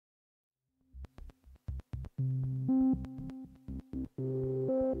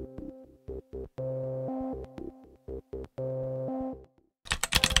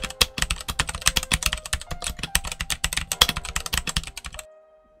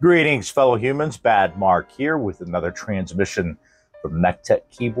Greetings, fellow humans. Bad Mark here with another transmission from Metre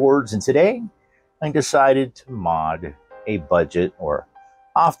keyboards, and today I decided to mod a budget or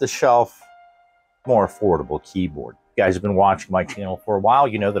off-the-shelf, more affordable keyboard. You guys have been watching my channel for a while.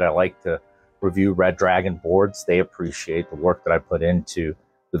 You know that I like to review Redragon boards. They appreciate the work that I put into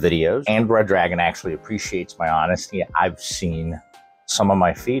the videos, and Redragon actually appreciates my honesty. I've seen some of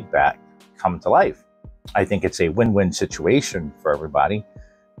my feedback come to life. I think it's a win-win situation for everybody.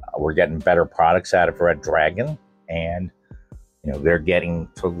 We're getting better products out of Redragon, and they're getting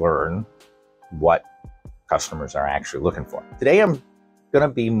to learn what customers are actually looking for. Today I'm going to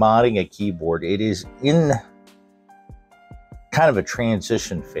be modding a keyboard. It is in kind of a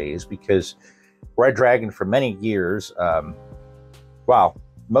transition phase because Redragon for many years, while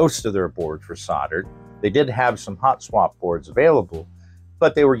most of their boards were soldered, they did have some hot swap boards available,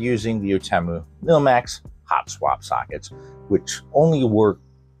 but they were using the Utemu Milmax hot swap sockets, which only work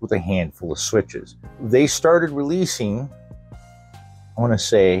with a handful of switches. They started releasing, I want to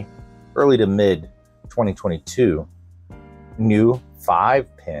say early to mid 2022, new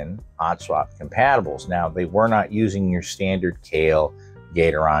 5-pin hot swap compatibles. Now, they were not using your standard Kale,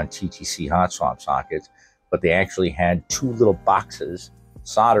 Gatoron, TTC hot swap sockets, but they actually had two little boxes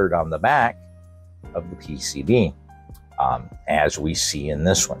soldered on the back of the PCB, as we see in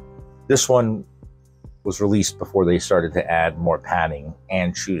this one. This one was released before they started to add more padding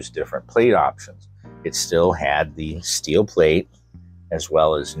and choose different plate options. It still had the steel plate as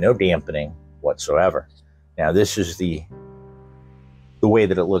well as no dampening whatsoever. Now, this is the way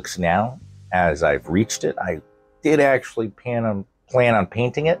that it looks now as I've reached it. I did actually plan on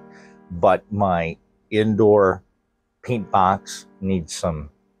painting it, but my indoor paint box needs some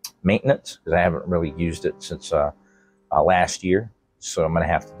maintenance because I haven't really used it since last year. So I'm going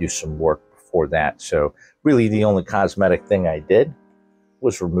to have to do some work for that. So really the only cosmetic thing I did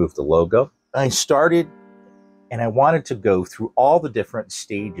was remove the logo. I started and I wanted to go through all the different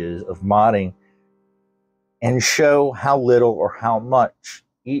stages of modding and show how little or how much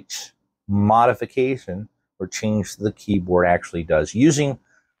each modification or change to the keyboard actually does, using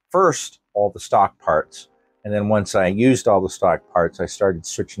first all the stock parts. And then once I used all the stock parts, I started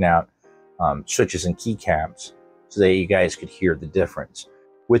switching out switches and keycaps so that you guys could hear the difference.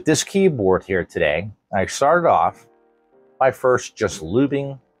 With this keyboard here today, I started off by first just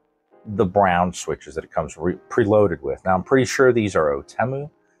lubing the brown switches that it comes preloaded with. Now, I'm pretty sure these are Utemu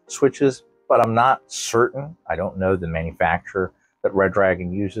switches, but I'm not certain. I don't know the manufacturer that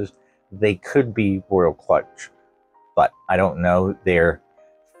Redragon uses. They could be Royal Clutch, but I don't know. They're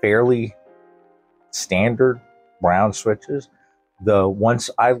fairly standard brown switches. Once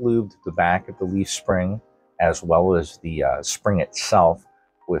I lubed the back of the leaf spring as well as the spring itself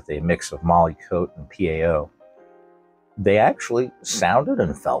with a mix of Moly Coat and PAO, they actually sounded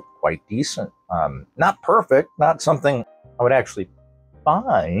and felt quite decent. Not perfect, not something I would actually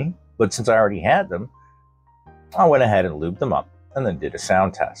buy, but since I already had them, I went ahead and lubed them up and then did a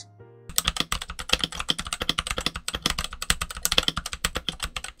sound test.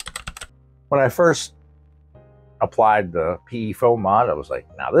 When I first applied the PE foam mod, I was like,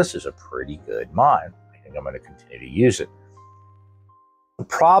 now this is a pretty good mod. I think I'm going to continue to use it. The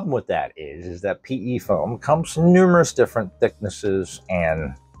problem with that is that PE foam comes in numerous different thicknesses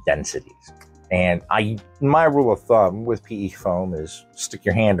and densities. And my rule of thumb with PE foam is stick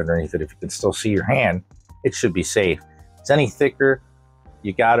your hand underneath it. If you can still see your hand, it should be safe. If it's any thicker,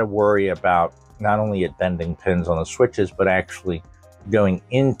 you got to worry about not only it bending pins on the switches, but actually going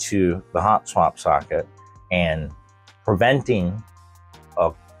into the hot swap socket and preventing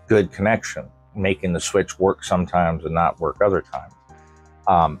a good connection, making the switch work sometimes and not work other times.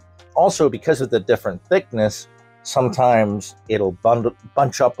 Also, because of the different thickness, sometimes it'll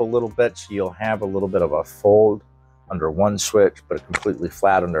bunch up a little bit, so you'll have a little bit of a fold under one switch, but completely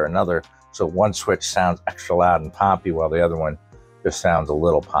flat under another. So one switch sounds extra loud and poppy, while the other one just sounds a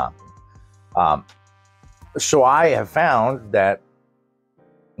little poppy. So I have found that,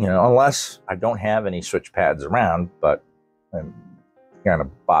 unless I don't have any switch pads around, but I'm kind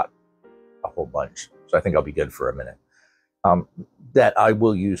of bought a whole bunch, so I think I'll be good for a minute, that I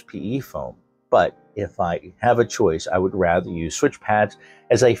will use PE foam. But if I have a choice, I would rather use switch pads,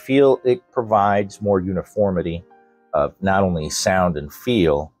 as I feel it provides more uniformity of not only sound and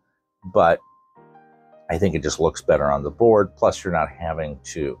feel, but I think it just looks better on the board. Plus, you're not having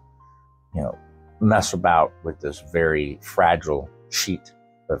to, mess about with this very fragile sheet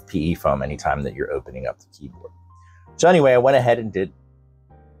of PE foam anytime that you're opening up the keyboard. So anyway, I went ahead and did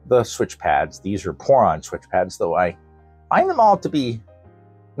the switch pads. These are pour-on switch pads, though I find them all to be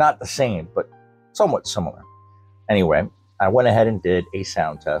not the same, but somewhat similar. Anyway, I went ahead and did a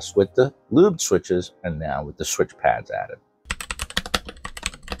sound test with the lubed switches and now with the switch pads added.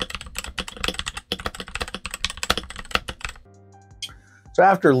 So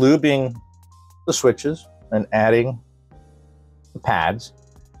after lubing the switches and adding the pads,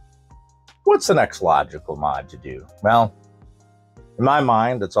 what's the next logical mod to do? Well, in my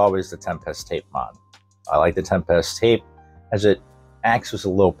mind, it's always the Tempest tape mod. I like the Tempest tape as it acts as a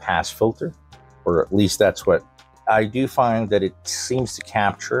low pass filter, or at least that's what I do find, that it seems to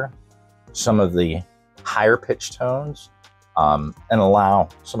capture some of the higher pitch tones and allow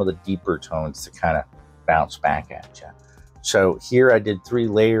some of the deeper tones to kind of bounce back at you. So here I did 3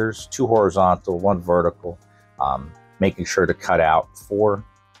 layers, 2 horizontal, 1 vertical, making sure to cut out for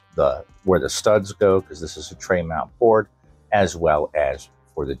where the studs go, because this is a tray mount board, as well as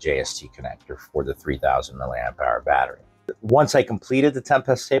for the JST connector for the 3000 milliamp hour battery. Once I completed the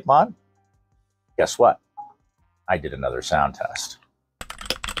Tempest tape mod, guess what? I did another sound test.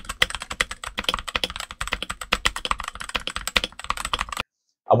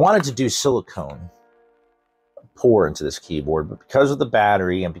 I wanted to do silicone pour into this keyboard, but because of the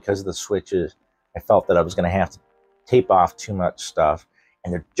battery and because of the switches, I felt that I was going to have to tape off too much stuff,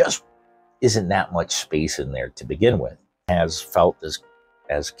 and there just isn't that much space in there to begin with. As felt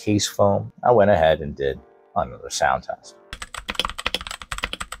as case foam, I went ahead and did another sound test.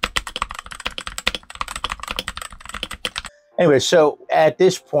 Anyway, so at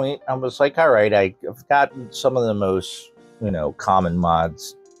this point, I was like, all right, I've gotten some of the most, common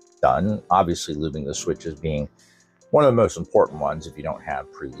mods done. Obviously, lubing the switches being one of the most important ones if you don't have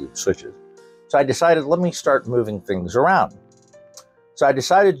pre-lubed switches. So I decided, let me start moving things around. So I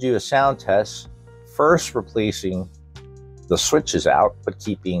decided to do a sound test, first replacing the switches out, but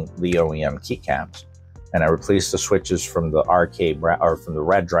keeping the OEM keycaps. And I replaced the switches from the from the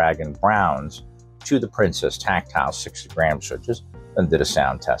Redragon Browns to the Princess tactile 60-gram switches, and did a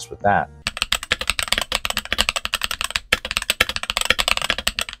sound test with that.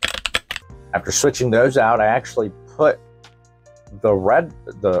 After switching those out, I actually put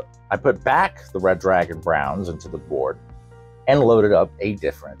I put back the Redragon Browns into the board and loaded up a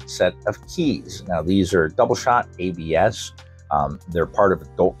different set of keys. Now these are double shot ABS. They're part of a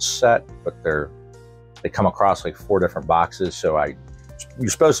Dolce set, but they come across like 4 different boxes. So you're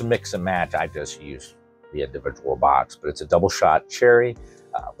supposed to mix and match. I just use the individual box, but it's a double shot cherry,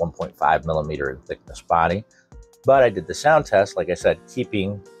 1.5 millimeter in thickness body. But I did the sound test, like I said,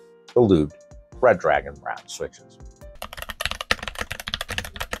 keeping the lubed Redragon Brown switches.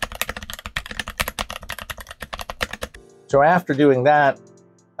 So after doing that,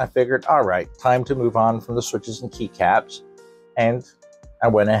 I figured, all right, time to move on from the switches and keycaps. And I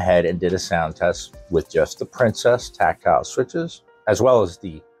went ahead and did a sound test with just the Princess tactile switches, as well as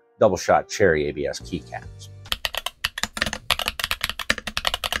the double shot cherry ABS keycaps.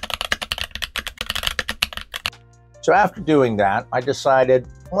 So after doing that, I decided,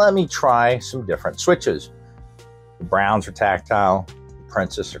 let me try some different switches. The Browns are tactile, the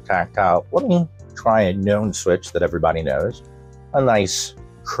Princess are tactile. Let me try a known switch that everybody knows, a nice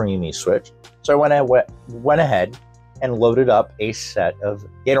creamy switch. So I went ahead and loaded up a set of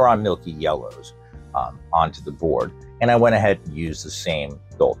Gateron Milky Yellows onto the board. And I went ahead and used the same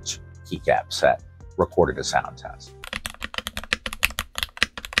Dolce keycap set, recorded a sound test.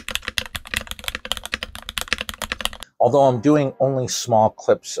 Although I'm doing only small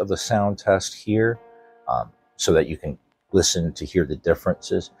clips of the sound test here, so that you can listen to hear the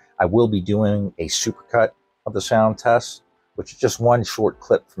differences, I will be doing a supercut of the sound test, which is just one short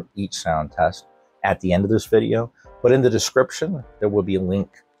clip from each sound test at the end of this video. But in the description, there will be a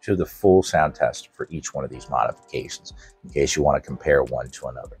link to the full sound test for each one of these modifications, in case you want to compare one to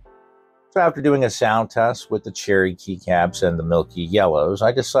another. So after doing a sound test with the cherry keycaps and the milky yellows,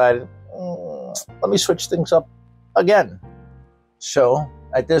 I decided, let me switch things up again. So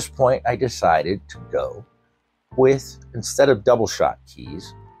at this point, I decided to go with, instead of double shot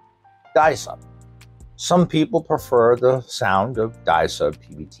keys, die sub. Some people prefer the sound of die sub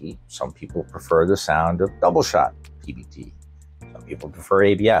PBT. Some people prefer the sound of double shot PBT. Some people prefer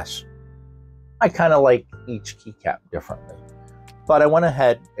ABS. I kind of like each keycap differently. But I went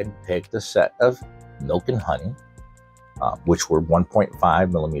ahead and picked a set of Milk and Honey, which were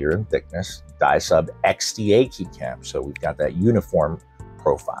 1.5 millimeter in thickness, die sub XDA keycaps. So we've got that uniform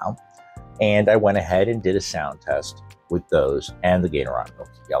profile. And I went ahead and did a sound test with those and the Gateron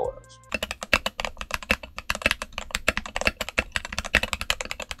Milky Yellows.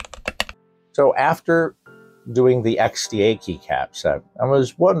 So after doing the XDA keycap set, I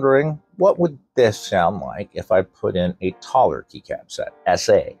was wondering what would this sound like if I put in a taller keycap set,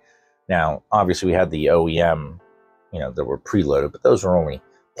 SA. Now, obviously we had the OEM, that were preloaded, but those are only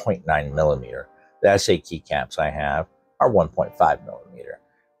 0.9 millimeter. The SA keycaps I have are 1.5 millimeter.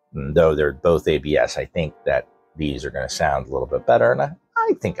 And though they're both ABS, I think that these are going to sound a little bit better, and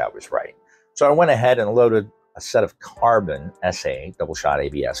I think I was right. So I went ahead and loaded a set of carbon SA double shot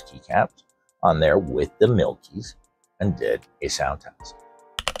ABS keycaps on there with the Milkies and did a sound test.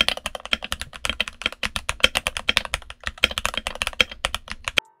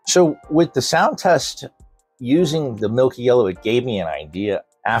 So with the sound test using the Milky Yellow, it gave me an idea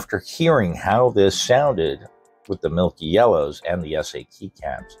after hearing how this sounded with the Milky Yellows and the SA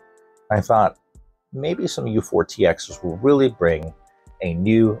keycaps. I thought maybe some U4TXs will really bring a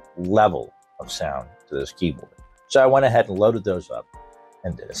new level of sound to this keyboard. So I went ahead and loaded those up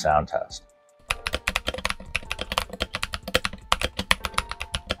and did a sound test.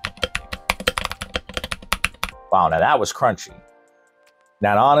 Wow, now that was crunchy.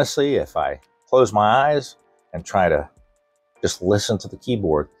 Now, honestly, if I close my eyes and try to just listen to the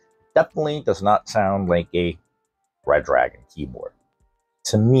keyboard, it definitely does not sound like a Redragon keyboard.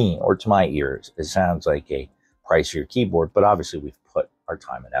 To me, or to my ears, it sounds like a pricier keyboard, but obviously we've put our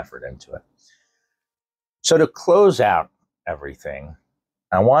time and effort into it. So to close out everything,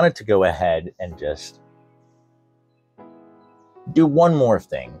 I wanted to go ahead and just do one more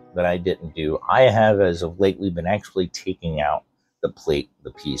thing that I didn't do. I have, as of lately, been actually taking out the plate,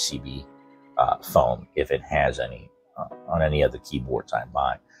 the PCB foam, if it has any, on any of the keyboards I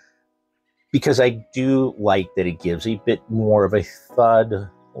buy. Because I do like that it gives a bit more of a thud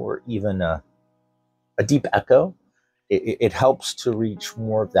or even a deep echo. It helps to reach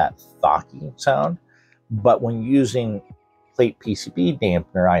more of that thocky sound. But when using plate PCB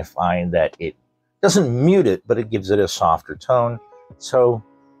dampener, I find that it doesn't mute it, but it gives it a softer tone. So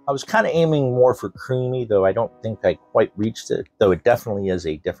I was kind of aiming more for creamy, though I don't think I quite reached it, though it definitely is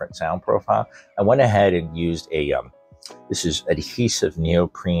a different sound profile. I went ahead and used a, this is adhesive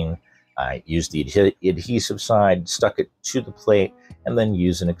neoprene. I used the adhesive side, stuck it to the plate, and then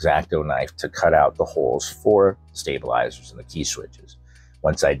used an X-Acto knife to cut out the holes for stabilizers and the key switches.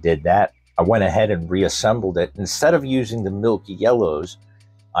 Once I did that, I went ahead and reassembled it. Instead of using the Milky Yellows,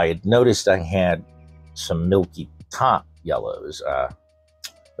 I had noticed I had some Milky Top Yellows,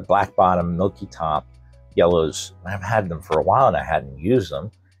 the black bottom Milky Top Yellows. I've had them for a while and I hadn't used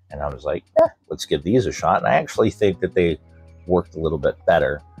them. And I was like, let's give these a shot. And I actually think that they worked a little bit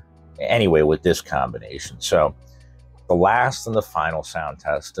better anyway with this combination. So the last and the final sound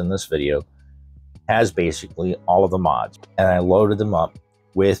test in this video has basically all of the mods. And I loaded them up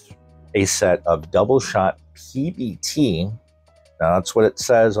with a set of double shot PBT. Now that's what it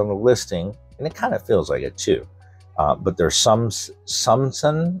says on the listing, and it kind of feels like it too. But there's some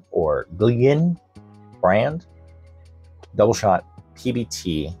Samson or Gillian brand double shot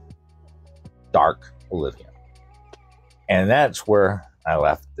PBT dark Olivia. And that's where I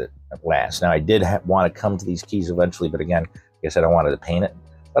left it at last. Now I did want to come to these keys eventually, but again, like I said, I wanted to paint it,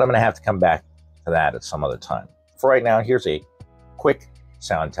 but I'm going to have to come back to that at some other time. For right now, here's a quick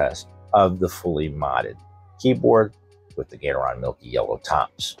sound test of the fully modded keyboard with the Gateron Milky Yellow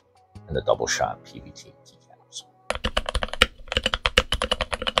tops and the double shot PBT keycaps.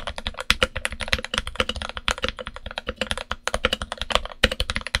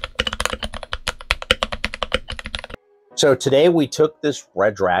 So today we took this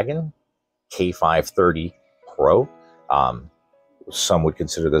Redragon K530 Pro. Some would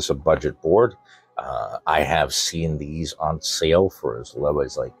consider this a budget board. I have seen these on sale for as low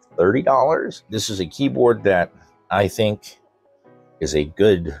as like $30. This is a keyboard that I think is a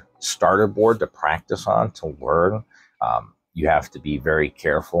good starter board to practice on, to learn. You have to be very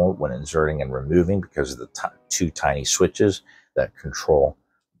careful when inserting and removing because of the two tiny switches that control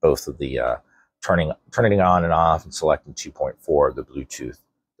both of the turning it on and off and selecting 2.4 of the Bluetooth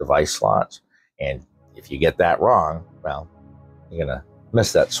device slots. And if you get that wrong, well, you're gonna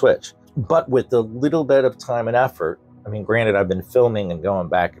miss that switch. But with a little bit of time and effort, I mean, granted, I've been filming and going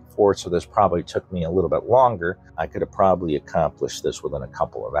back and forth, so this probably took me a little bit longer. I could have probably accomplished this within a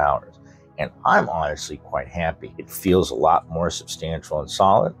couple of hours. And I'm honestly quite happy. It feels a lot more substantial and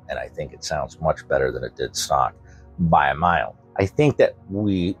solid, and I think it sounds much better than it did stock by a mile. I think that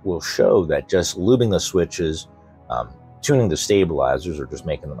we will show that just lubing the switches, tuning the stabilizers, or just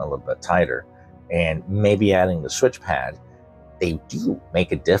making them a little bit tighter, and maybe adding the switch pad, they do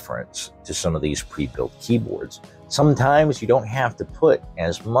make a difference to some of these pre-built keyboards. Sometimes you don't have to put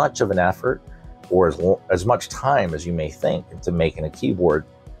as much of an effort or as much time as you may think into making a keyboard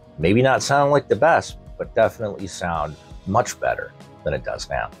Maybe not sound like the best, but definitely sound much better than it does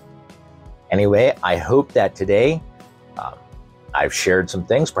now. Anyway, I hope that today I've shared some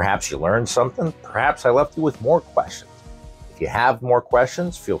things. Perhaps you learned something. Perhaps I left you with more questions. If you have more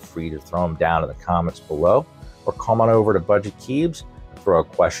questions, feel free to throw them down in the comments below, or come on over to Budget Keebs and throw a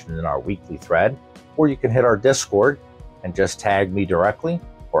question in our weekly thread, or you can hit our Discord and just tag me directly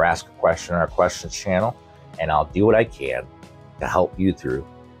or ask a question in our questions channel, and I'll do what I can to help you through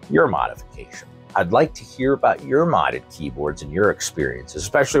your modification. I'd like to hear about your modded keyboards and your experiences,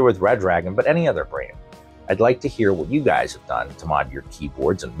 especially with Redragon, but any other brand. I'd like to hear what you guys have done to mod your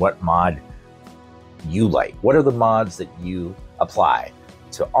keyboards and what mod you like. What are the mods that you apply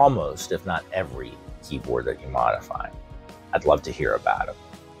to almost, if not every, keyboard that you modify? I'd love to hear about it.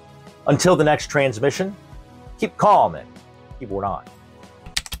 Until the next transmission, keep calm and keyboard on.